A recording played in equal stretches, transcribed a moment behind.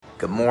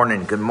Good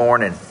morning, good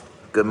morning,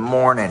 good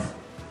morning,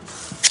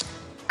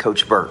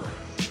 Coach Burt.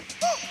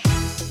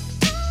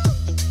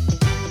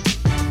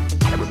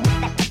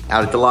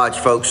 Out at the lodge,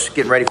 folks,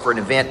 getting ready for an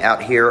event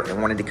out here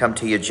and wanted to come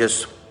to you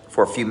just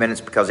for a few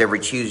minutes because every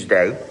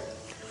Tuesday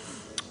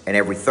and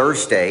every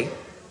Thursday,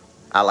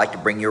 I like to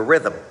bring you a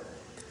rhythm.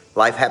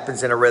 Life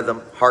happens in a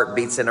rhythm, heart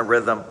beats in a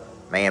rhythm.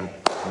 Man,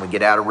 when we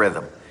get out of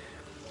rhythm.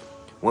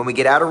 When we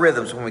get out of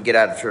rhythms, when we get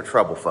out of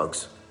trouble,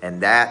 folks.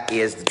 And that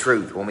is the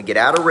truth. When we get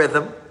out of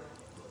rhythm,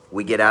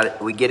 we get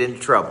into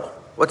trouble.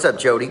 What's up,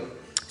 Jody?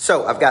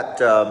 So I've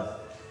got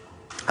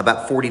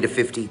about 40 to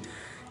 50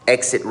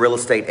 exit real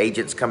estate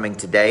agents coming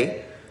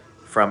today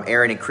from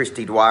Aaron and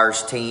Christy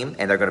Dwyer's team,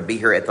 and they're going to be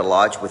here at the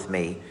lodge with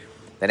me.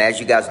 And as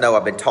you guys know,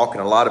 I've been talking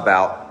a lot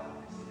about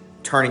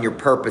turning your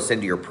purpose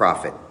into your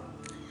profit.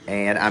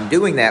 And I'm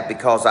doing that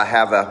because I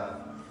have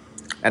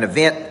an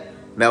event,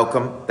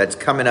 Malcolm, that's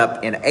coming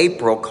up in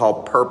April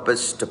called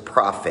Purpose to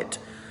Profit.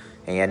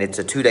 And it's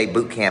a 2-day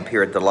boot camp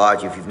here at the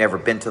lodge. If you've never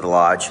been to the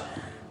lodge,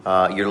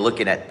 you're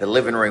looking at the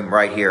living room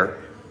right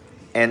here.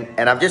 And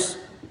I'm just,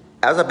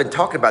 as I've been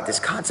talking about this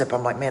concept,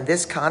 I'm like, man,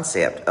 this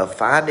concept of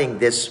finding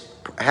this,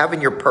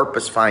 having your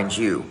purpose find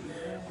you,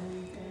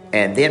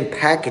 and then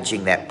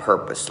packaging that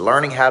purpose,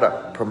 learning how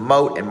to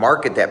promote and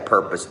market that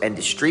purpose and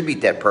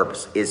distribute that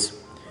purpose is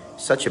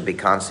such a big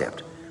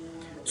concept.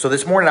 So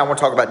this morning I want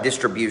to talk about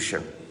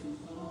distribution,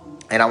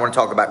 and I want to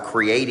talk about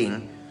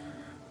creating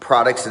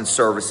products and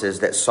services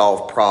that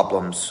solve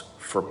problems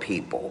for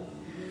people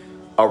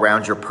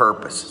around your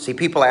purpose. See,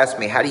 people ask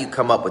me, how do you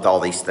come up with all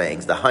these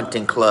things? The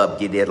hunting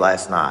club you did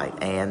last night,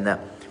 and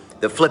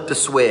the flip the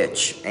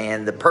switch,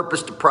 and the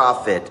purpose to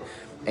profit.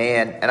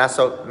 And I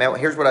said, man,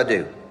 here's what I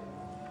do.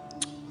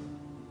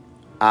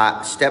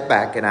 I step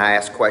back and I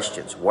ask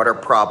questions. What are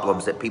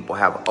problems that people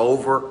have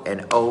over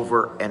and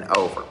over and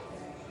over?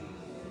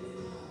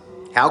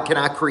 How can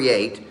I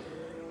create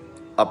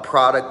a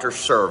product or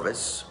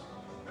service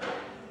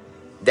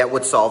that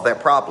would solve that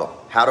problem?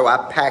 How do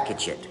I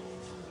package it?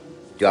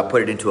 Do I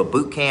put it into a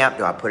boot camp?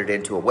 Do I put it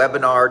into a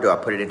webinar? Do I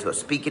put it into a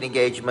speaking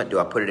engagement? Do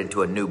I put it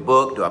into a new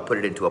book? Do I put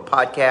it into a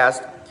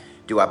podcast?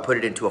 Do I put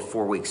it into a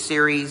 4-week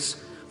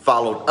series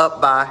followed up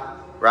by,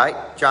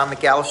 right, John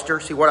McAllister?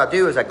 See, what I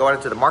do is I go out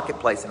into the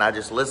marketplace and I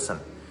just listen.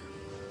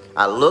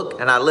 I look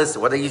and I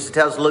listen. What they used to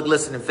tell us, look,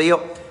 listen, and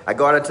feel. I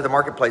go out into the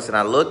marketplace and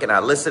I look and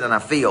I listen and I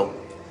feel.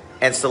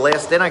 And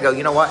Celeste, then I go,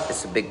 you know what?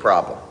 It's a big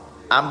problem.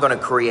 I'm going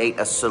to create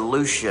a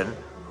solution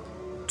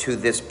to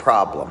this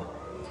problem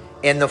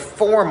in the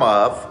form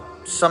of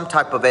some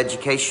type of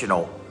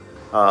educational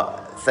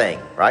thing,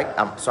 right?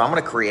 So I'm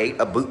going to create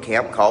a boot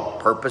camp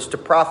called Purpose to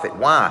Profit.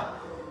 Why?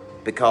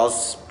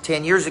 Because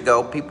 10 years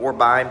ago, people were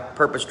buying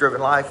Purpose Driven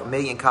Life 1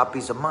 million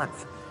copies a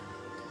month.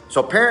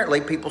 So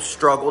apparently people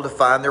struggle to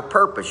find their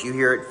purpose. You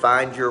hear it,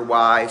 find your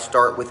why,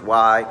 start with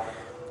why,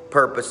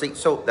 purpose.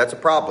 So that's a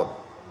problem.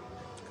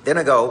 Then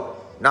I go,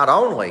 not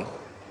only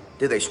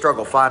do they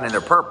struggle finding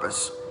their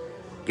purpose,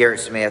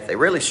 Garrett Smith, they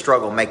really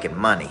struggle making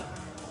money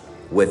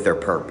with their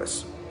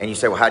purpose. And you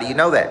say, well, how do you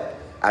know that?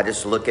 I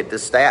just look at the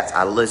stats.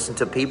 I listen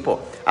to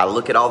people. I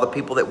look at all the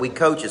people that we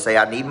coach and say,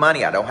 I need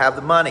money. I don't have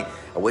the money.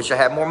 I wish I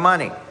had more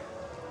money.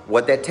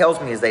 What that tells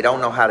me is they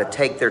don't know how to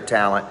take their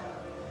talent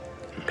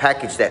and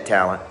package that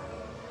talent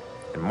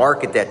and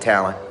market that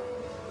talent.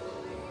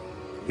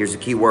 Here's the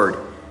key word,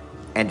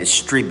 and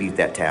distribute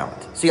that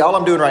talent. See, all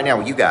I'm doing right now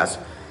with you guys,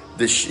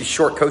 the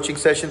short coaching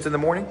sessions in the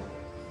morning,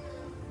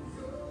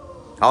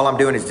 all I'm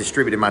doing is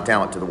distributing my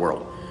talent to the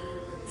world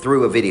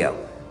through a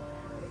video,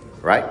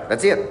 right?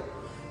 That's it.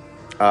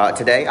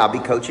 Today, I'll be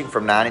coaching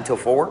from 9 until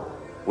 4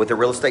 with a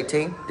real estate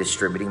team,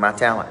 distributing my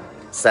talent.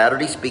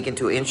 Saturday, speaking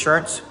to an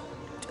insurance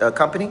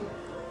company,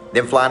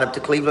 then flying up to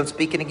Cleveland,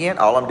 speaking again.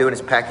 All I'm doing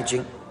is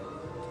packaging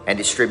and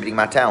distributing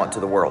my talent to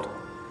the world.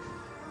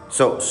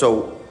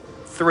 So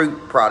through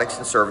products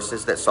and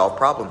services that solve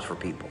problems for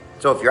people.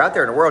 So if you're out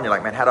there in the world and you're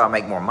like, man, how do I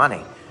make more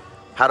money?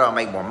 How do I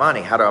make more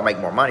money? How do I make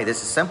more money?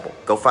 This is simple.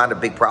 Go find a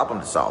big problem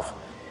to solve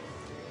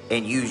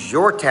and use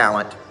your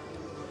talent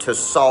to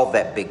solve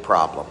that big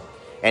problem.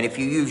 And if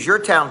you use your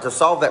talent to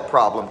solve that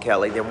problem,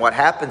 Kelly, then what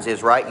happens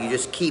is, right, you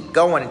just keep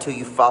going until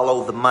you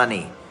follow the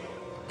money.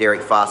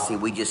 Derek Fossey,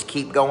 we just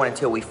keep going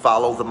until we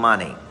follow the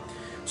money.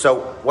 So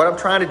what I'm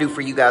trying to do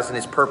for you guys in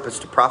this Purpose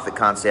to Profit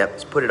concept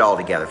is put it all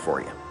together for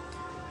you.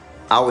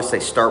 I always say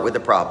start with the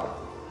problem.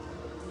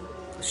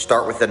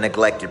 Start with the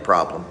neglected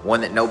problem,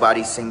 one that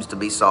nobody seems to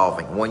be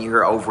solving, one you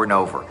hear over and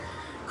over.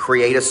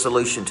 Create a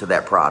solution to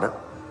that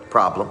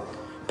problem,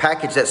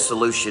 package that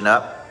solution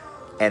up,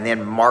 and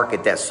then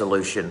market that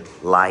solution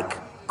like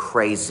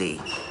crazy.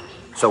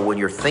 So when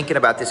you're thinking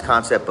about this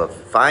concept of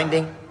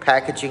finding,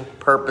 packaging,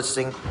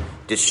 purposing,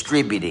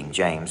 distributing,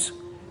 James,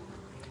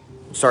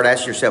 start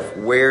asking yourself,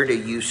 where do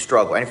you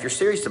struggle? And if you're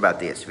serious about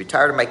this, if you're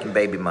tired of making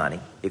baby money,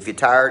 if you're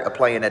tired of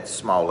playing at the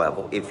small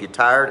level, if you're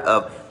tired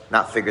of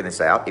not figuring this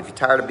out, if you're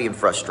tired of being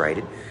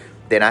frustrated,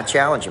 then I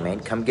challenge you, man.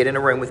 Come get in a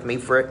room with me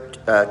for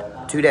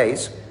 2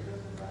 days.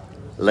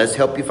 Let's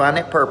help you find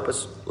that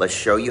purpose. Let's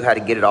show you how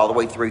to get it all the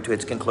way through to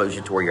its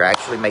conclusion to where you're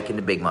actually making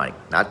the big money.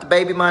 Not the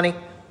baby money,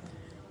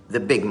 the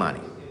big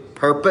money.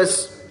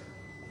 Purpose,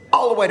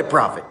 all the way to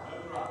profit.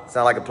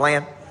 Sound like a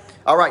plan?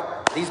 All right,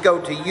 these go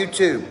to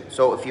YouTube.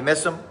 So if you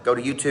miss them, go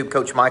to YouTube,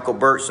 Coach Michael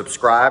Burt,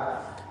 subscribe.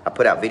 I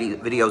put out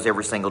videos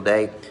every single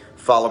day.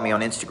 Follow me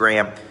on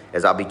Instagram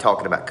as I'll be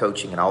talking about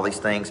coaching and all these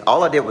things.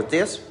 All I did with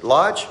this,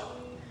 Lodge,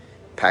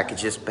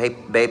 package this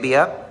baby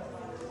up.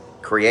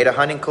 Create a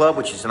hunting club,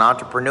 which is an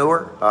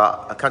entrepreneur,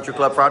 a country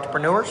club for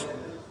entrepreneurs.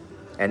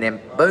 And then,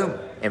 boom,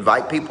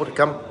 invite people to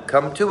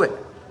come to it.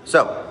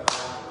 So,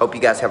 hope you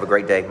guys have a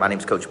great day. My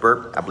name's Coach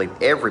Burt. I believe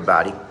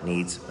everybody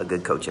needs a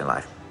good coach in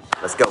life.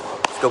 Let's go.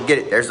 Let's go get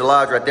it. There's the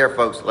Lodge right there,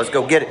 folks. Let's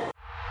go get it.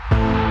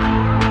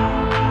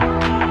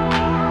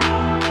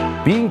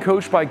 Being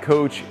coached by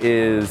Coach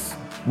is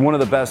one of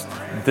the best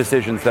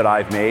decisions that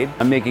I've made.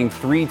 I'm making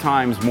 3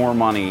 times more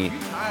money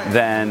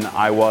than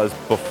I was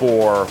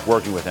before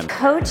working with him.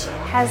 Coach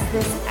has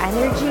this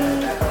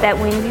energy that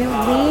when you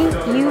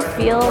leave, you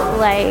feel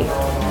like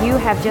you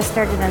have just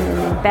started on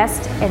the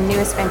best and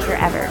newest venture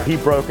ever. He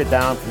broke it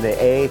down from the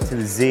A to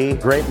the Z.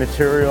 Great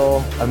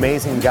material,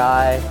 amazing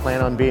guy.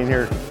 Plan on being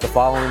here the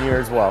following year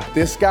as well.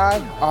 This guy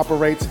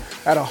operates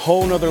at a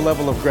whole nother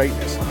level of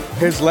greatness.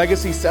 His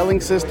legacy selling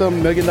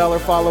system, $1 Million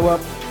Follow-Up,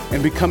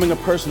 and becoming a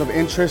person of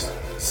interest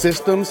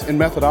systems and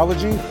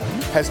methodology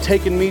has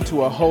taken me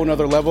to a whole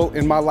nother level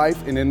in my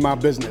life and in my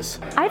business.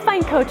 I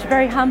find Coach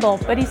very humble,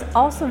 but he's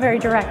also very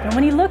direct. And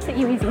when he looks at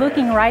you, he's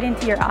looking right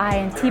into your eye,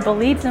 and he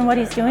believes in what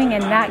he's doing,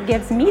 and that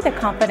gives me the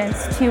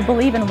confidence to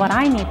believe in what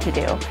I need to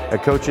do. A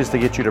coach is to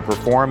get you to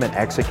perform and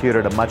execute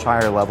at a much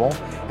higher level,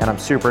 and I'm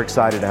super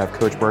excited to have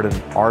Coach Burt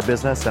in our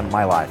business and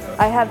my life.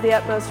 I have the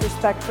utmost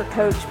respect for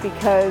Coach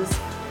because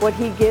what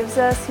he gives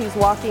us, he's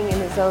walking in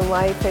his own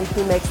life, and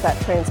he makes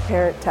that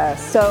transparent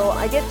test. So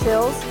I get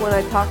chills when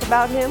I talk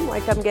about him,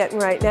 like I'm getting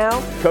right now.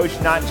 Coach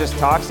not just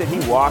talks it, he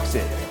walks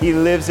it. He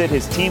lives it,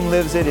 his team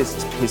lives it,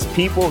 his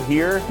people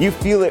here. You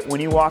feel it when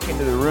you walk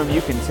into the room,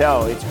 you can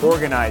tell. It's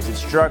organized, it's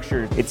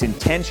structured, it's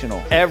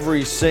intentional.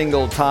 Every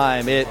single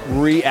time it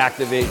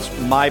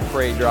reactivates my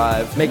prey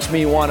drive, makes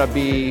me want to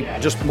be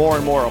just more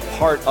and more a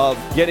part of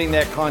getting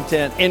that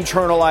content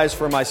internalized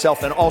for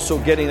myself and also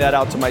getting that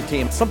out to my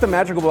team. Something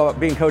magical about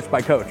being coached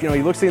by Coach. You know,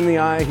 he looks you in the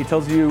eye, he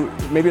tells you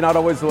maybe not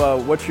always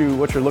what you're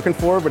looking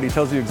for, but he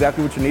tells you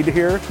exactly what you need to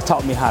hear.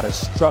 Taught me how to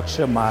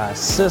structure my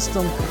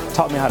system,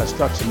 taught me how to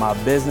structure my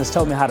business,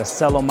 taught me how to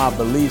sell on my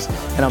beliefs.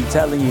 And I'm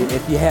telling you,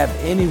 if you have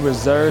any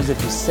reserves,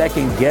 if you're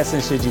second guessing,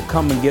 should you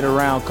come and get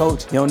around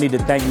Coach, you don't need to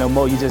think no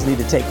more. You just need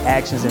to take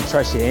actions and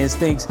trust your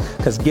instincts,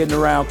 because getting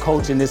around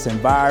Coach in this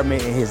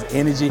environment and his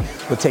energy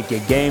will take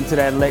your game to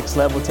that next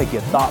level, take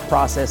your thought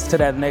process to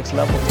that next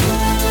level.